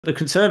The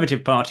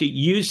Conservative Party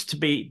used to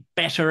be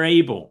better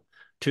able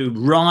to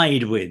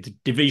ride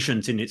with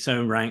divisions in its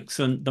own ranks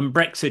than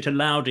Brexit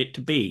allowed it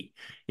to be.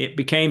 It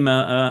became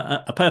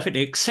a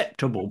perfectly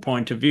acceptable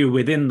point of view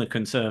within the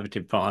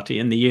Conservative Party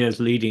in the years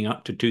leading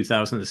up to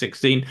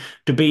 2016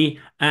 to be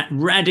at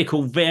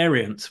radical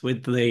variance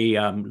with the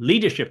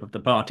leadership of the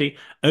party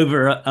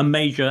over a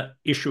major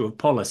issue of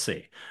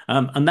policy.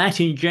 And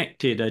that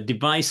injected a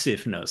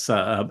divisiveness,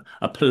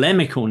 a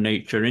polemical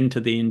nature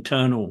into the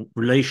internal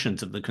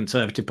relations of the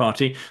Conservative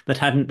Party that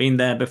hadn't been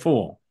there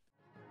before.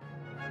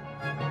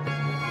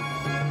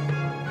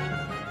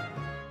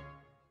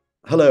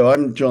 Hello,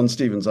 I'm John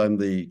Stevens. I'm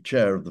the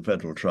chair of the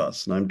Federal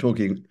Trust, and I'm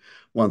talking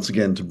once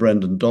again to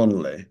Brendan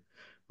Donnelly,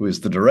 who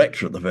is the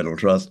director of the Federal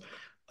Trust,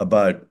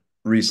 about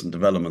recent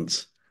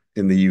developments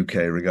in the UK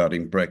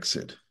regarding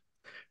Brexit.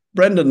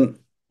 Brendan,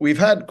 we've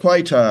had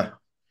quite a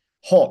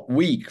hot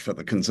week for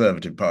the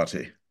Conservative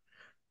Party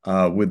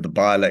with the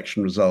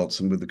by-election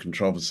results and with the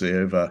controversy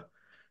over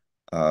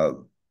uh,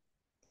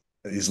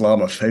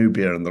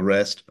 Islamophobia and the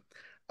rest.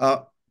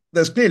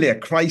 There's clearly a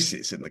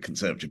crisis in the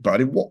Conservative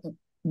Party.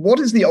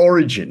 What is the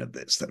origin of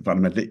this,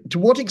 fundamentally? To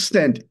what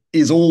extent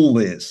is all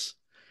this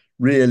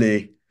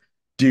really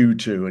due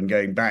to and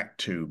going back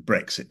to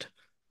Brexit?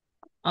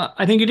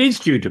 I think it is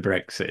due to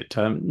Brexit,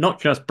 not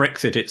just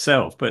Brexit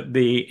itself, but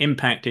the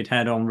impact it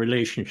had on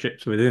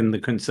relationships within the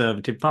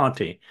Conservative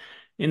Party.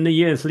 In the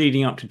years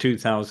leading up to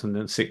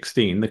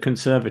 2016, the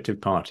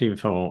Conservative Party,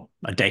 for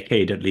a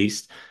decade at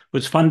least,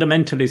 was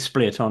fundamentally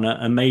split on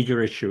a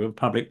major issue of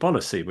public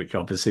policy, which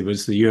obviously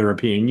was the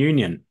European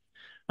Union.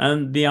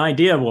 And the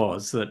idea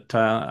was that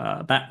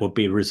that would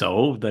be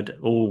resolved, that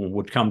all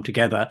would come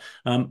together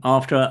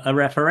after a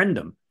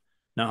referendum.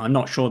 Now, I'm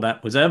not sure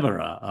that was ever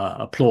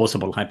a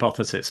plausible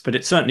hypothesis, but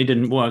it certainly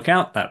didn't work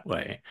out that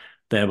way.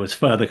 There was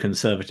further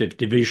conservative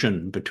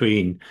division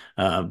between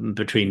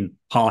the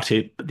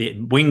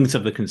wings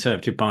of the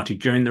Conservative Party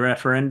during the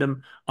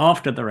referendum,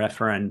 after the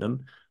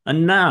referendum,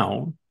 and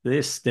now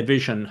this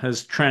division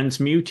has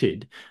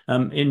transmuted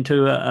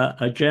into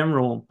a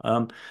general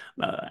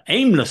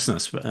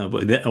aimlessness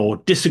or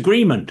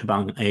disagreement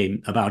about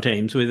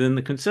aims within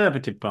the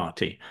Conservative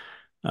Party.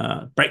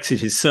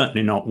 Brexit is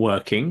certainly not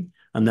working,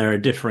 and there are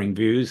differing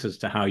views as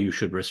to how you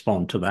should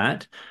respond to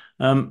that.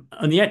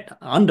 And yet,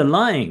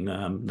 underlying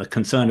the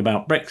concern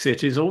about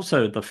Brexit is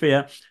also the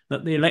fear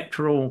that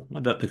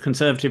the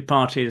Conservative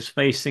Party is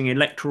facing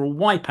electoral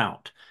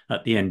wipeout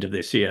at the end of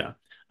this year.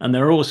 And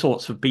there are all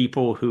sorts of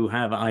people who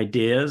have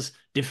ideas,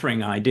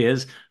 differing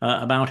ideas,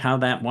 about how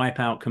that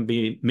wipeout can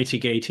be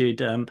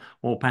mitigated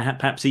or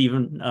perhaps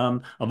even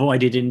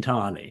avoided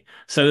entirely.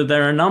 So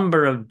there are a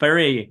number of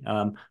very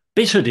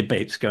bitter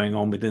debates going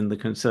on within the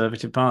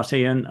Conservative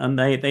Party, and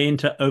they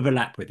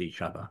overlap with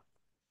each other.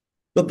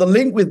 But the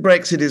link with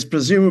Brexit is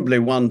presumably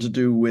one to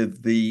do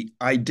with the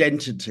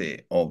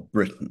identity of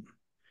Britain.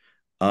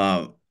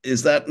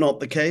 Is that not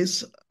the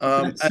case?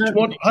 How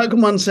can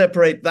one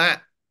separate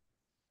that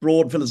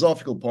broad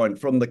philosophical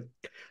point from the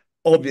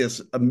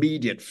obvious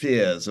immediate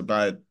fears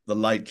about the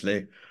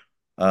likely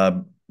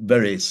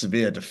very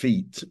severe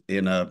defeat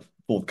in a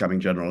forthcoming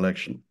general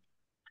election?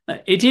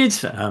 It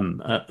is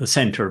at the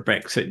centre of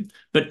Brexit.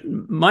 But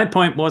my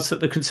point was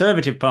that the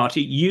Conservative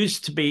Party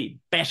used to be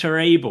better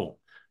able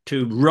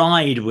to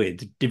ride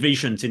with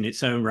divisions in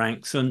its own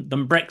ranks than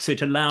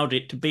Brexit allowed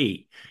it to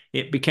be.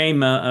 It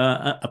became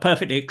a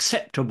perfectly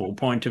acceptable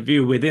point of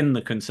view within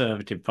the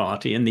Conservative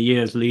Party in the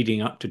years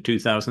leading up to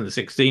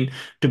 2016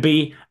 to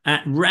be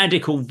at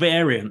radical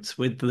variance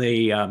with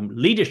the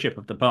leadership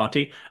of the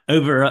party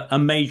over a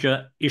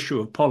major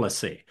issue of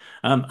policy.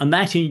 And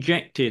that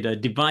injected a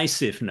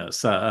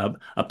divisiveness,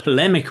 a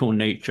polemical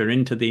nature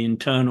into the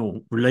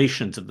internal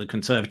relations of the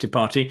Conservative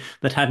Party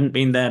that hadn't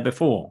been there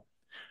before.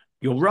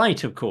 You're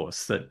right, of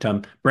course, that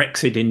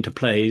Brexit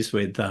interplays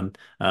with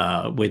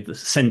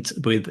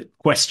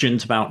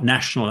questions about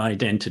national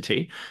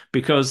identity,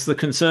 because the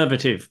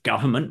Conservative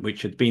government,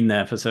 which had been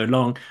there for so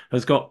long,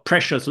 has got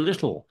precious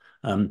little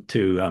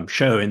to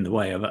show in the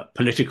way of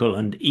political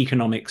and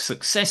economic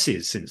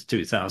successes since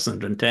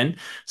 2010.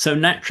 So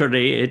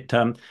naturally,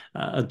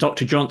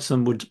 Dr.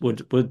 Johnson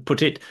would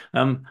put it,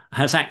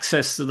 has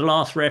access to the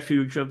last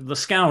refuge of the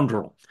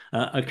scoundrel.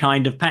 A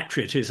kind of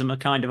patriotism, a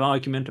kind of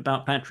argument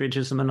about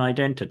patriotism and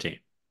identity.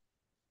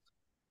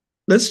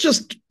 Let's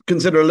just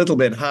consider a little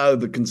bit how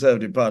the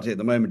Conservative Party at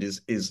the moment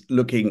is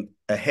looking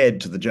ahead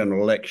to the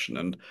general election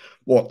and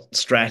what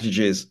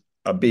strategies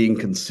are being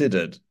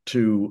considered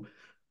to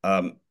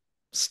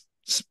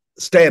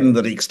stem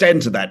the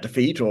extent of that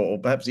defeat or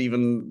perhaps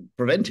even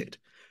prevent it.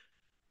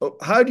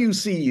 How do you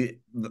see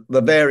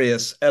the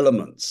various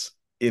elements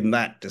in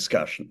that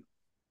discussion?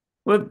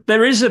 Well,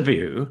 there is a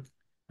view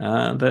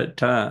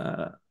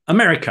that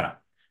America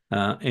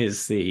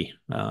is the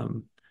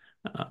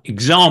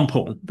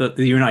example that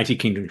the United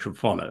Kingdom should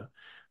follow.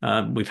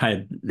 We've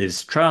had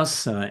Liz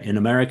Truss in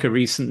America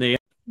recently.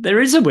 There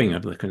is a wing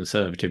of the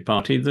Conservative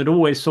Party that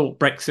always thought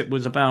Brexit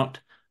was about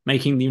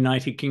making the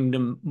United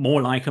Kingdom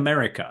more like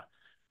America.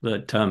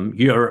 that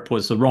Europe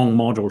was the wrong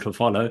model to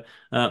follow,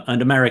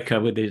 and America,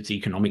 with its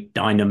economic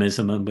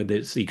dynamism and with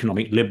its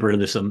economic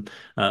liberalism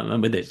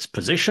and with its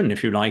position,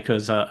 if you like,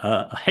 as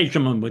a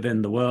hegemon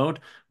within the world,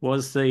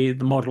 was the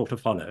model to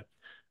follow.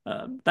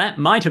 That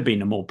might have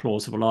been a more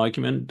plausible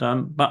argument,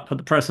 but for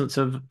the presence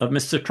of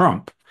Mr.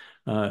 Trump,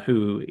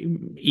 who,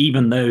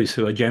 even those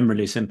who are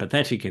generally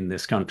sympathetic in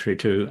this country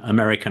to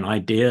American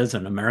ideas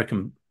and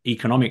American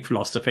economic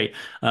philosophy,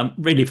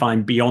 really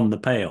find beyond the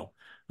pale.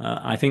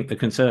 I think the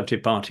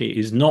Conservative Party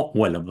is not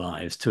well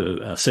advised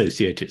to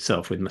associate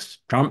itself with Mr.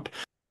 Trump.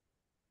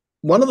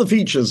 One of the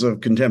features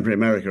of contemporary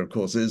America, of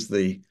course, is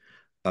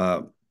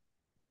uh,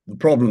 the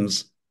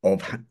problems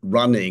of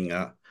running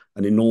an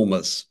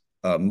enormous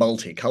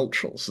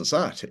multicultural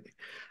society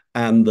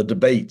and the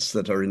debates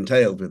that are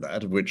entailed with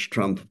that, of which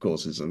Trump, of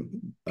course, is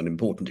an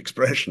important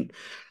expression.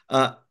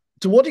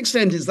 To what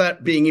extent is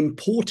that being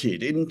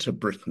imported into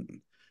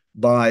Britain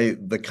by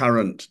the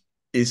current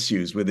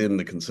issues within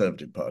the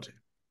Conservative Party?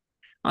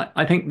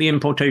 I think the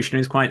importation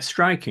is quite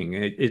striking.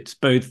 It's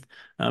both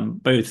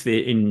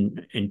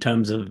in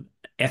terms of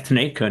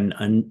ethnic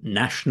and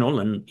national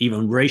and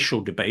even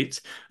racial debates,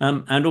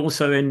 and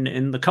also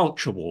in the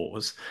culture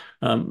wars.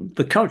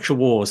 The culture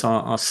wars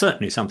are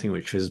certainly something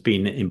which has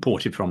been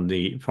imported from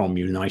the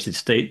United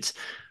States.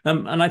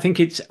 And I think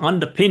it's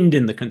underpinned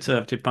in the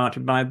Conservative Party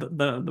by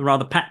the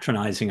rather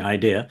patronizing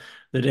idea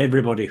that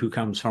everybody who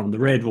comes from the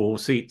red wall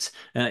seats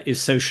is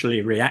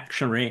socially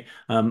reactionary,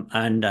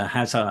 and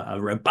has a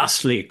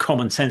robustly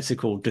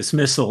commonsensical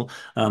dismissal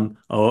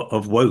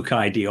of woke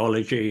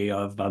ideology,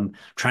 of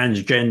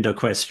transgender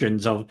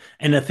questions, of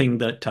anything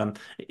that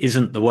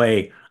isn't the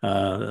way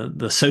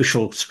the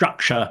social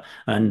structure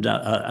and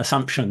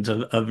assumptions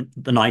of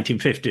the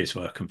 1950s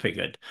were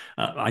configured.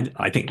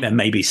 I think there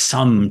may be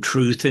some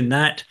truth in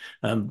that,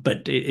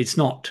 but it's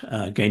not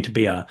going to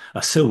be a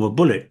silver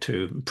bullet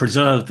to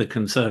preserve the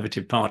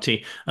Conservative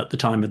Party at the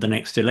time of the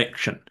next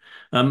election.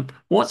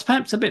 What's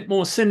perhaps a bit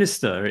more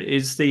sinister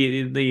is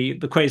the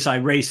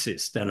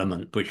quasi-racist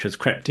element which has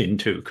crept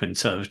into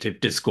conservative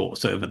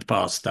discourse over the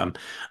past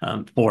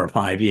 4 or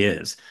 5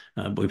 years.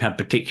 We've had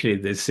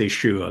particularly this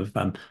issue of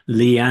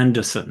Lee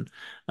Anderson.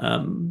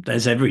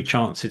 There's every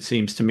chance, it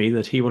seems to me,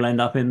 that he will end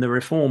up in the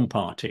Reform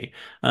Party.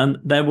 And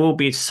there will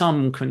be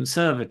some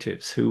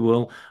Conservatives who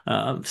will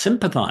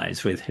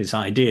sympathise with his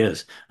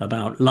ideas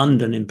about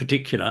London in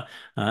particular,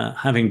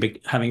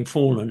 having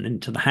fallen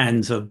into the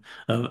hands of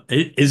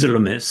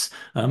Islamists,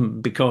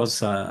 because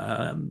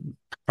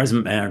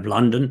present Mayor of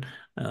London,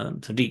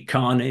 Sadiq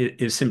Khan,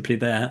 is simply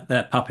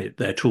their puppet,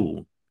 their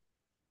tool.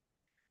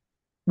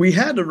 We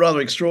had a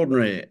rather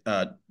extraordinary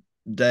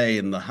day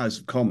in the House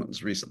of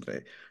Commons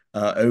recently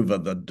over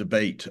the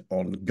debate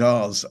on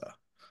Gaza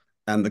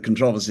and the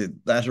controversy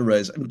that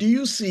arose. Do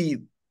you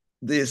see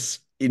this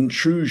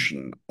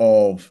intrusion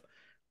of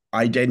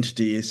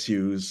identity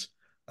issues,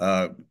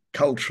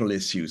 cultural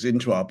issues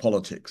into our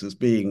politics as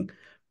being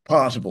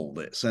part of all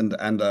this and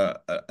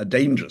a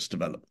dangerous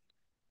development?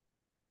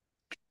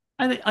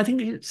 I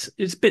think it's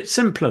a bit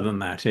simpler than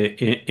that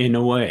in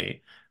a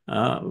way.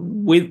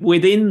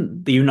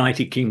 Within the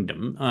United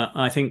Kingdom,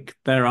 I think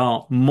there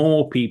are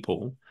more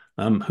people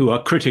who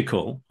are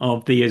critical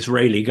of the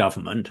Israeli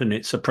government and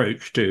its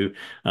approach to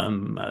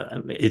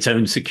its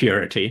own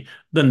security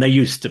than there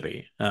used to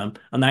be. And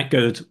that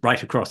goes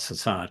right across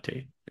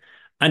society.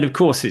 And of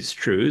course, it's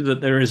true that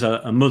there is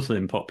a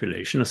Muslim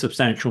population, a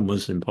substantial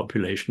Muslim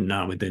population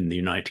now within the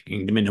United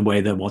Kingdom in a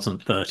way there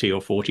wasn't 30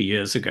 or 40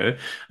 years ago,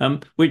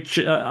 which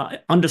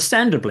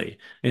understandably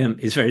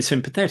is very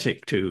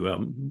sympathetic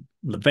to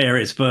the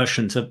various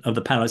versions of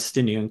the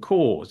Palestinian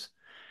cause.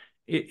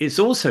 It's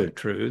also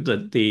true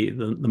that the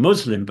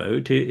Muslim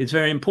vote is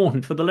very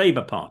important for the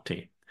Labour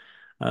Party.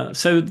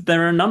 So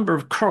there are a number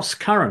of cross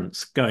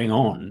currents going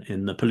on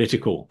in the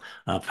political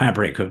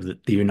fabric of the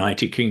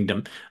United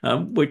Kingdom,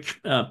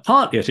 which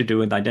partly are to do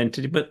with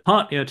identity, but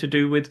partly are to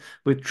do with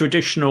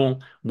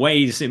traditional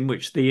ways in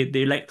which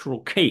the electoral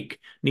cake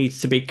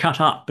needs to be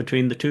cut up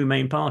between the two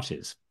main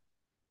parties.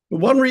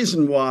 One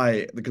reason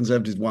why the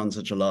Conservatives won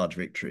such a large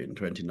victory in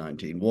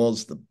 2019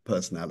 was the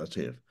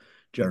personality of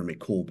Jeremy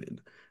Corbyn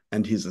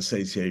and his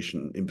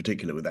association in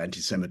particular with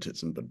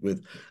anti-Semitism, but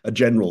with a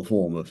general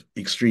form of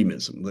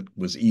extremism that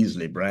was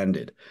easily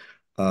branded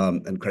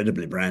and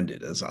credibly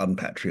branded as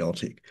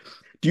unpatriotic.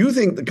 Do you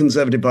think the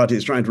Conservative Party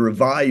is trying to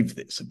revive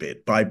this a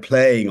bit by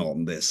playing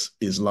on this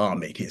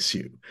Islamic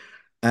issue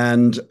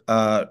and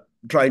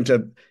trying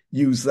to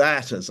use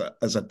that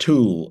as a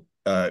tool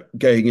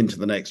going into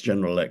the next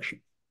general election?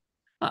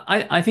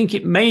 I think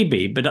it may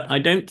be, but I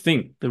don't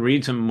think the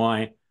reason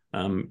why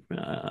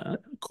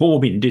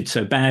Corbyn did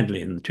so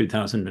badly in the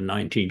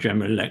 2019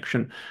 general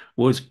election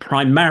was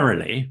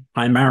primarily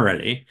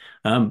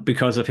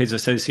because of his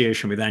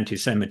association with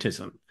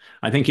anti-Semitism.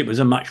 I think it was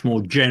a much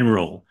more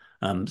general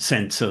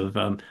sense of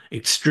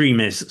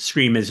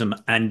extremism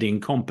and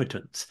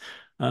incompetence.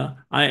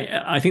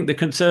 I think the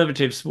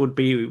Conservatives would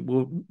be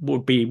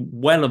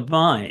well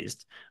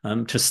advised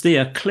to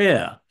steer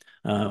clear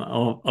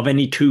of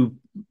any too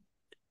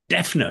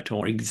definite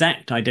or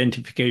exact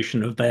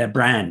identification of their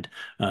brand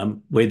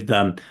with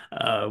the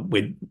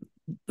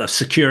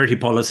security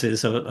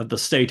policies of the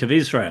state of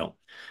Israel.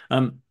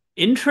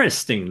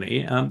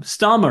 Interestingly,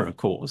 Starmer, of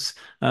course,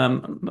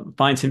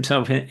 finds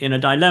himself in a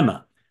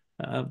dilemma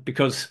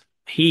because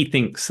he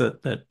thinks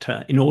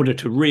that in order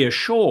to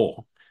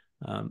reassure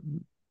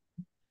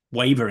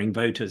wavering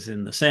voters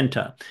in the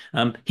centre,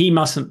 he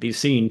mustn't be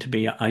seen to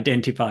be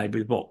identified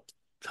with what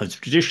has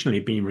traditionally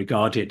been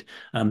regarded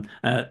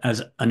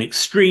as an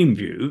extreme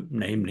view,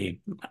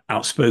 namely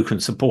outspoken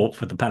support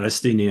for the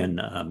Palestinian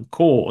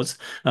cause.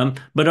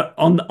 But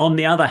on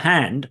the other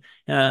hand,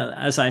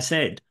 as I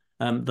said,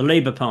 the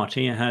Labour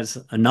Party has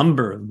a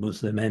number of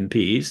Muslim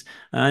MPs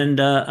and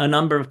a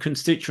number of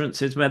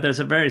constituencies where there's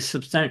a very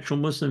substantial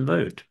Muslim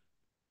vote.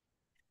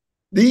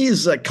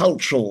 These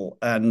cultural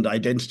and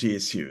identity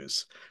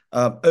issues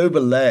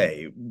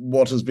overlay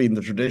what has been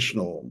the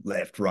traditional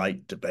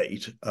left-right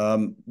debate,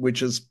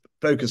 which has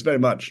focused very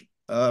much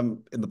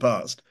in the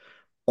past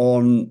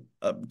on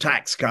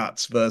tax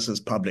cuts versus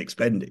public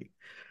spending.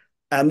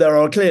 And there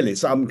are clearly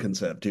some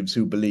conservatives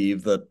who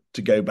believe that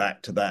to go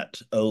back to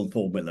that old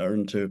formula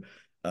and to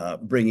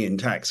bring in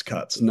tax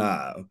cuts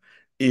now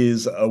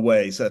is a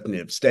way, certainly,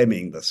 of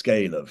stemming the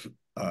scale of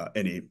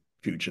any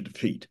future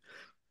defeat.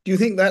 Do you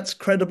think that's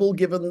credible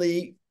given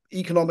the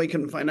economic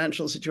and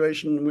financial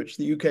situation in which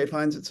the UK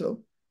finds itself?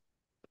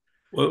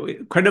 Well,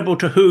 credible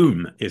to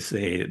whom is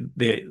the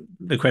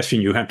question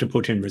you have to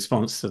put in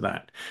response to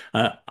that.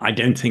 I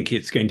don't think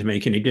it's going to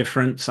make any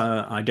difference.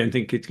 I don't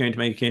think it's going to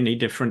make any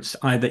difference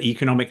either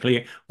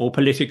economically or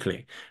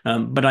politically.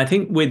 But I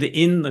think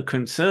within the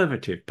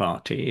Conservative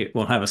Party, it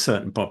will have a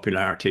certain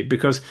popularity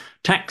because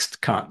tax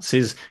cuts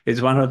is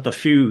one of the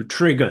few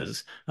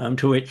triggers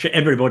to which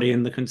everybody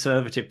in the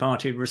Conservative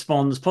Party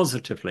responds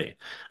positively.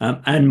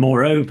 And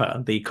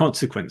moreover, the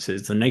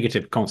consequences, the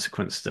negative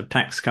consequences of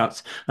tax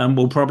cuts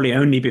will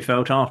probably only be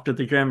felt after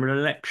the general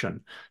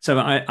election. So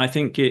I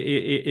think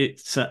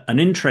it's an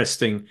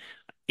interesting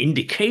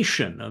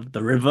indication of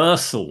the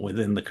reversal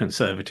within the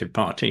Conservative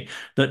Party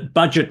that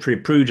budgetary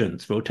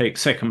prudence will take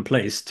second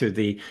place to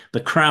the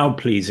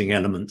crowd-pleasing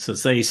elements,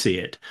 as they see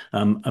it,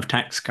 of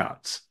tax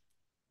cuts.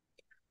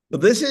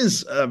 But this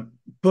is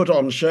put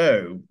on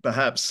show,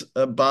 perhaps,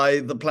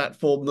 by the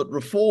platform that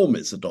Reform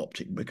is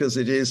adopting, because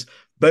it is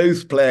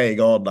both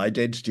playing on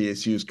identity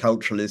issues,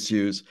 cultural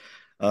issues,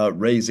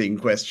 raising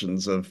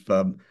questions of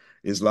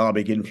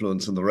Islamic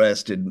influence and the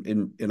rest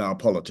in our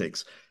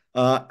politics.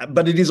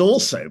 But it is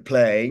also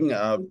playing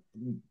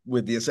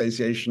with the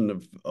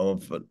association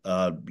of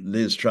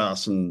Liz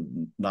Truss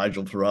and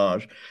Nigel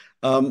Farage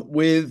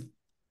with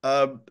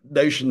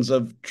notions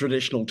of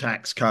traditional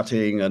tax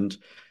cutting and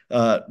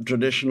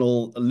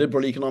traditional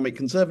liberal economic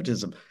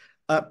conservatism.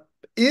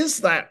 Is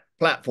that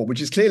platform,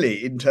 which is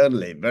clearly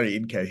internally very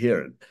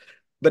incoherent,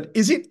 but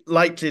is it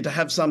likely to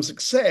have some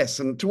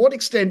success? And to what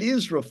extent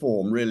is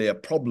Reform really a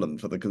problem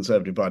for the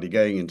Conservative Party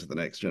going into the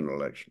next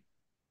general election?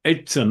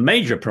 It's a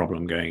major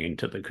problem going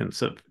into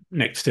the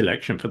next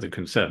election for the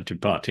Conservative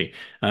Party.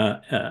 I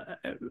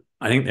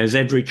think there's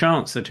every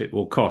chance that it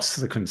will cost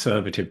the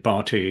Conservative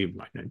Party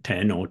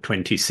 10 or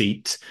 20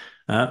 seats.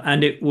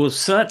 And it will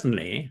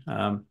certainly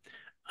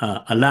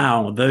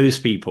allow those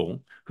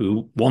people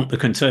who want the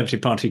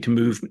Conservative Party to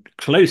move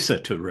closer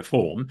to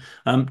Reform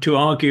to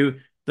argue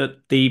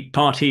that the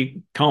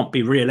party can't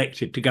be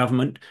re-elected to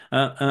government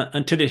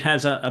until it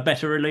has a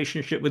better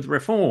relationship with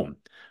Reform.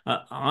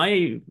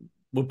 I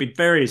would be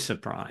very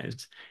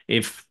surprised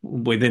if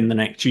within the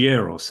next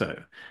year or so,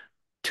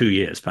 2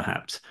 years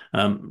perhaps,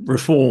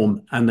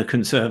 Reform and the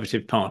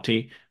Conservative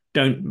Party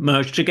don't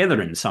merge together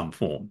in some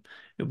form.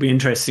 It'll be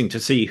interesting to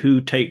see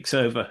who takes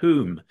over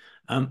whom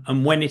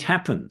and when it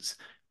happens.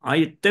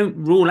 I don't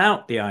rule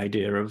out the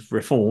idea of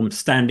Reform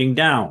standing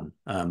down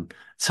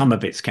some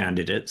of its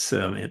candidates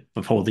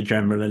before the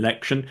general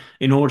election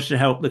in order to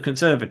help the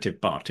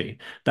Conservative Party.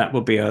 That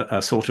would be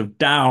a sort of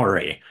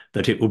dowry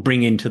that it will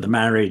bring into the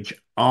marriage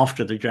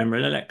after the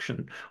general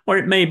election. Or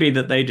it may be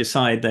that they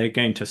decide they're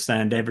going to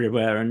stand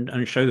everywhere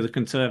and show the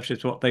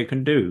Conservatives what they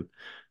can do.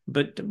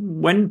 But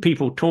when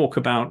people talk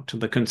about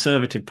the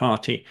Conservative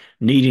Party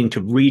needing to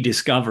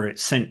rediscover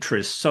its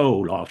centrist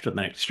soul after the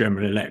next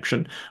general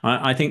election,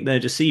 I think they're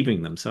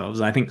deceiving themselves.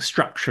 I think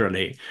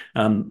structurally,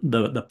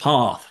 the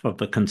path of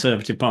the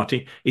Conservative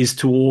Party is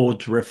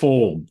towards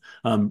reform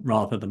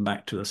rather than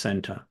back to the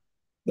centre.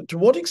 But to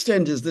what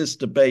extent is this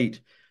debate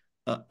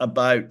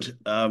about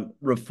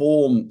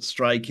reform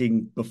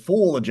striking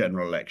before the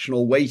general election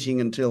or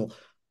waiting until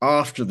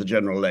after the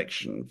general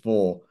election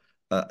for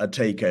a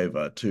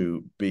takeover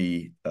to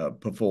be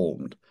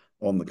performed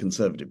on the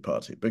Conservative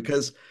Party?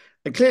 Because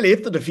clearly,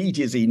 if the defeat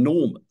is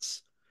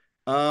enormous,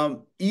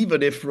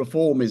 even if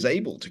Reform is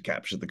able to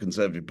capture the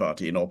Conservative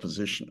Party in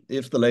opposition,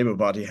 if the Labour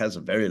Party has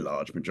a very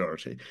large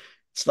majority,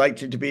 it's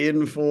likely to be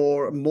in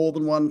for more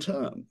than one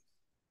term.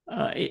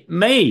 It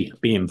may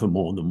be in for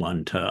more than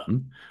one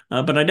term,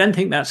 but I don't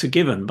think that's a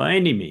given by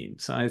any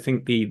means. I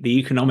think the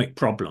economic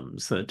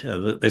problems that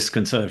this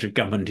Conservative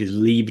government is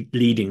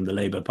leading the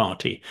Labour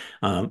Party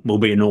will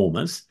be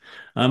enormous.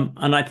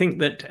 And I think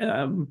that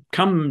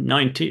come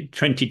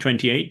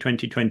 2028,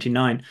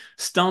 2029,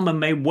 Starmer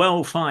may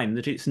well find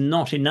that it's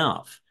not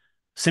enough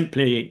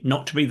simply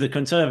not to be the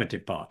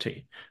Conservative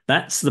Party.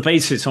 That's the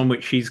basis on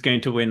which he's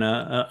going to win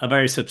a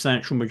very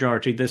substantial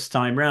majority this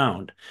time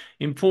round.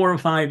 In 4 or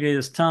 5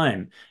 years'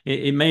 time,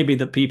 it may be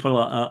that people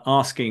are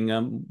asking,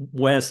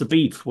 where's the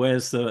beef?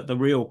 Where's the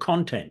real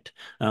content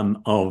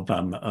of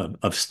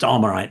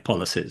Starmerite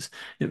policies?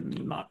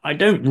 I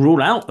don't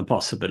rule out the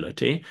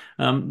possibility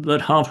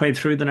that halfway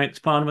through the next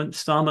parliament,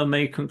 Starmer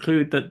may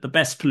conclude that the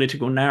best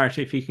political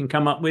narrative he can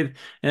come up with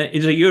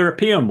is a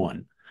European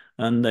one,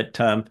 and that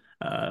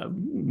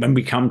when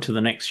we come to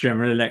the next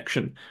general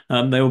election,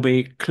 there will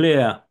be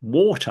clear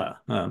water.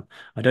 I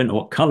don't know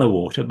what colour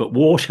water, but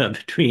water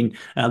between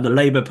the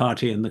Labour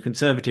Party and the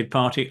Conservative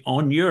Party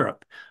on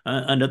Europe.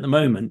 And at the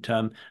moment,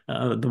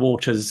 the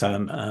water's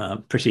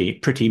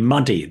pretty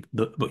muddy,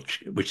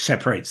 which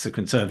separates the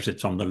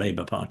Conservatives from the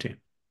Labour Party.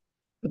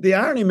 But the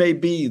irony may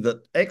be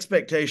that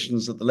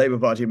expectations that the Labour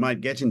Party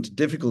might get into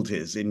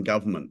difficulties in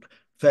government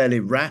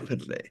fairly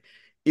rapidly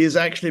is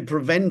actually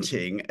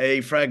preventing a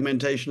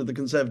fragmentation of the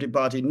Conservative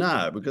Party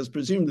now, because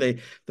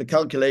presumably the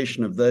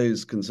calculation of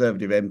those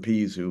Conservative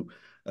MPs who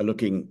are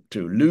looking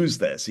to lose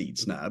their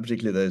seats now,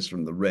 particularly those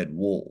from the Red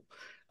Wall,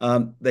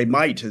 they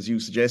might, as you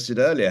suggested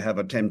earlier, have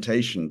a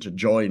temptation to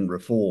join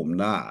Reform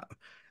now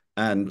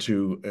and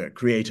to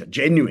create a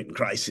genuine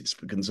crisis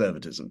for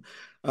conservatism.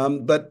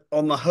 But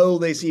on the whole,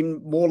 they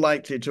seem more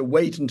likely to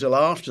wait until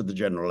after the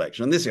general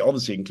election. And this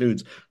obviously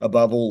includes,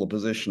 above all, the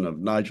position of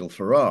Nigel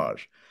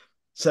Farage.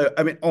 So,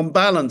 I mean, on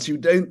balance, you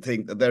don't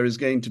think that there is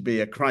going to be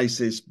a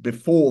crisis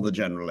before the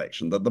general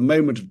election, that the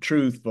moment of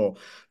truth for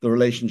the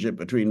relationship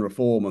between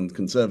Reform and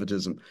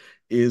conservatism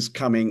is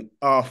coming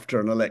after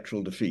an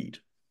electoral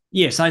defeat?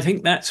 Yes, I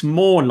think that's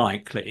more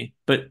likely,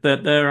 but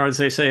that there are, as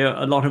they say,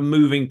 a lot of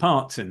moving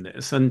parts in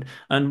this, and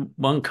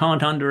one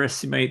can't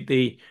underestimate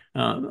the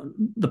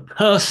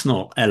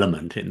personal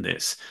element in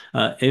this.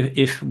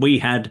 If we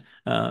had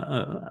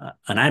an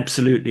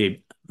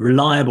absolutely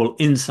reliable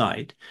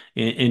insight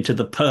into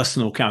the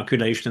personal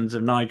calculations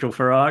of Nigel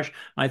Farage,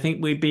 I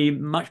think we'd be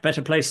much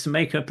better placed to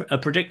make a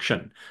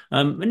prediction.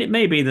 And it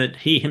may be that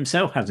he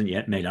himself hasn't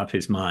yet made up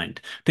his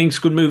mind. Things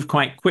could move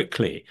quite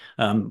quickly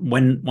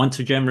when once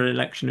a general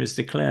election is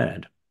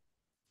declared.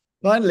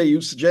 Finally,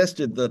 you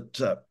suggested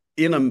that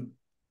in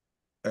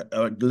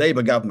a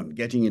Labour government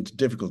getting into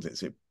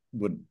difficulties, it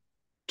would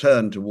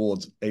turn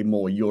towards a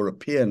more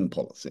European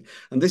policy.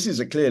 And this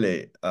is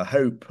clearly a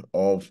hope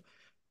of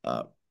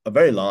a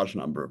very large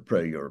number of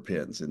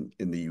pro-Europeans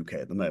in the UK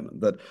at the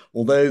moment, that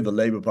although the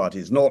Labour Party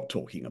is not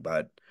talking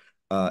about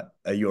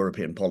a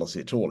European policy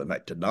at all, in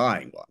fact,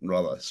 denying one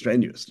rather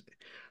strenuously,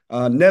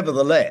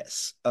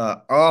 nevertheless,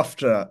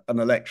 after an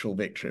electoral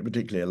victory,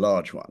 particularly a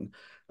large one,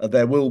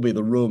 there will be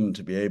the room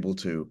to be able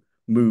to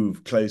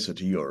move closer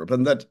to Europe,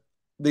 and that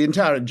the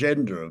entire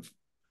agenda of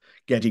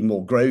getting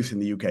more growth in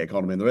the UK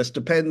economy and the rest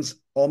depends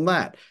on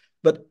that.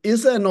 But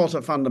is there not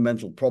a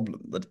fundamental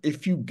problem that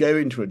if you go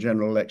into a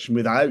general election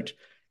without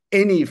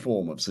any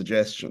form of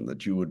suggestion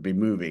that you would be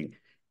moving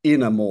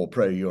in a more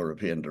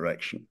pro-European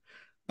direction,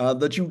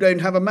 that you don't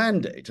have a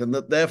mandate, and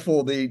that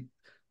therefore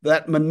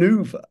that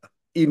manoeuvre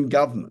in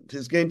government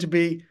is going to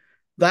be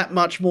that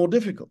much more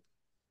difficult?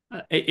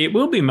 It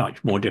will be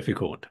much more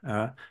difficult,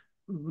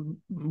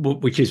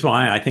 which is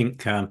why I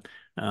think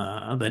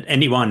that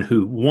anyone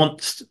who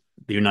wants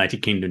the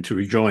United Kingdom to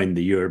rejoin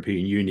the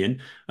European Union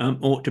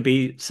ought to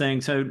be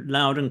saying so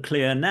loud and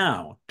clear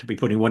now, to be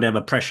putting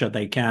whatever pressure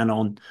they can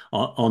on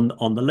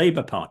the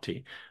Labour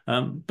Party.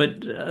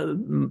 But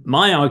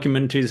my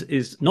argument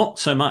is not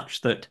so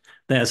much that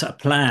there's a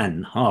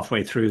plan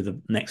halfway through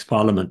the next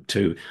Parliament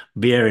to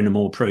veer in a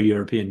more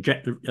pro-European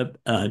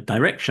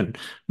direction.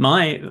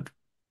 My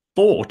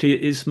thought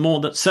is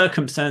more that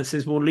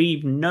circumstances will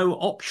leave no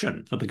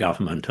option for the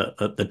government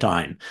at the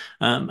time.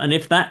 And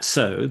if that's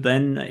so,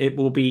 then it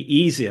will be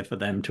easier for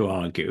them to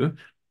argue,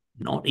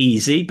 not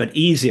easy, but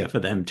easier for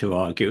them to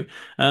argue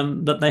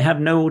that they have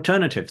no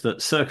alternative,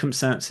 that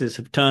circumstances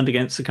have turned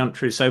against the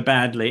country so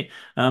badly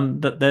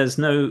that there's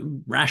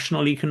no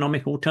rational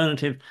economic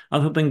alternative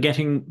other than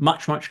getting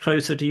much, much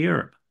closer to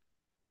Europe.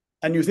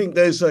 And you think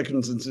those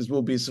circumstances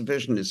will be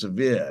sufficiently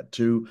severe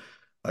to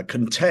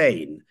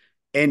contain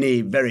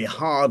any very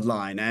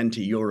hardline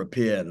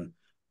anti-European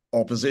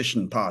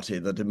opposition party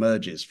that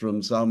emerges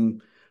from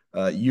some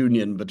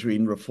union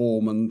between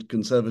Reform and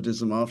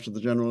conservatism after the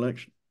general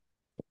election?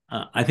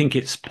 I think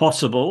it's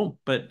possible,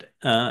 but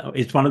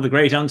it's one of the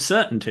great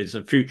uncertainties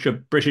of future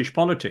British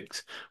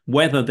politics,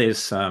 whether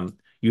this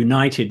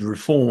united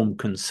Reform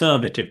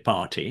Conservative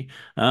Party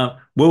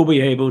will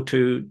be able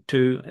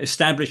to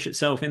establish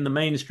itself in the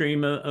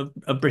mainstream of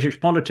British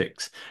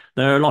politics.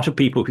 There are a lot of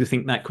people who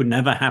think that could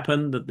never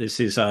happen, that this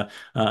is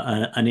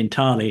an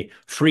entirely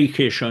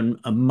freakish and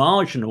a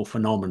marginal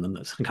phenomenon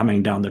that's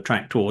coming down the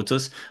track towards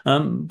us.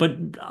 But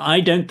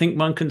I don't think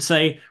one can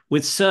say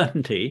with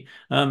certainty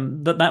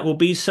that will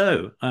be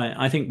so.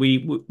 I think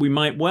we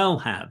might well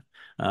have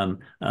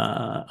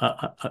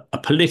a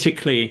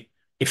politically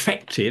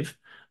effective,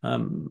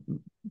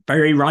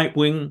 very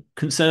right-wing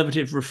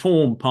conservative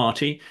Reform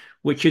Party,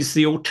 which is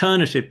the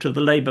alternative to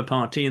the Labour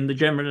Party in the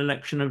general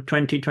election of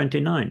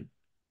 2029.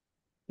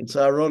 It's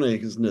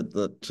ironic, isn't it,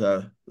 that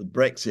the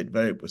Brexit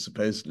vote was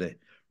supposedly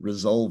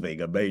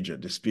resolving a major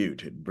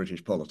dispute in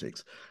British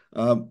politics,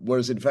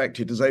 whereas in fact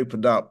it has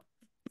opened up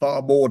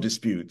far more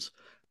disputes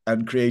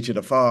and created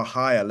a far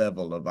higher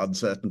level of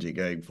uncertainty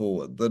going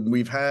forward than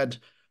we've had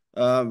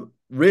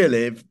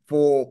really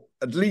for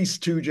at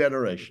least 2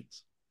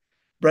 generations.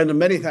 Brendan,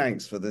 many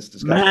thanks for this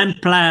discussion. Man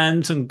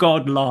plans and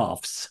God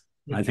laughs,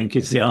 I think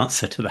is the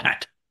answer to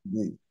that.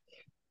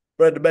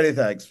 Brendan, many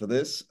thanks for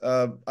this.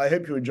 I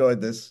hope you enjoyed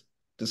this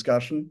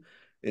discussion.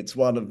 It's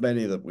one of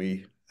many that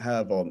we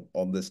have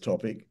on this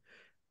topic,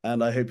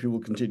 and I hope you will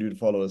continue to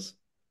follow us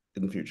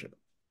in the future.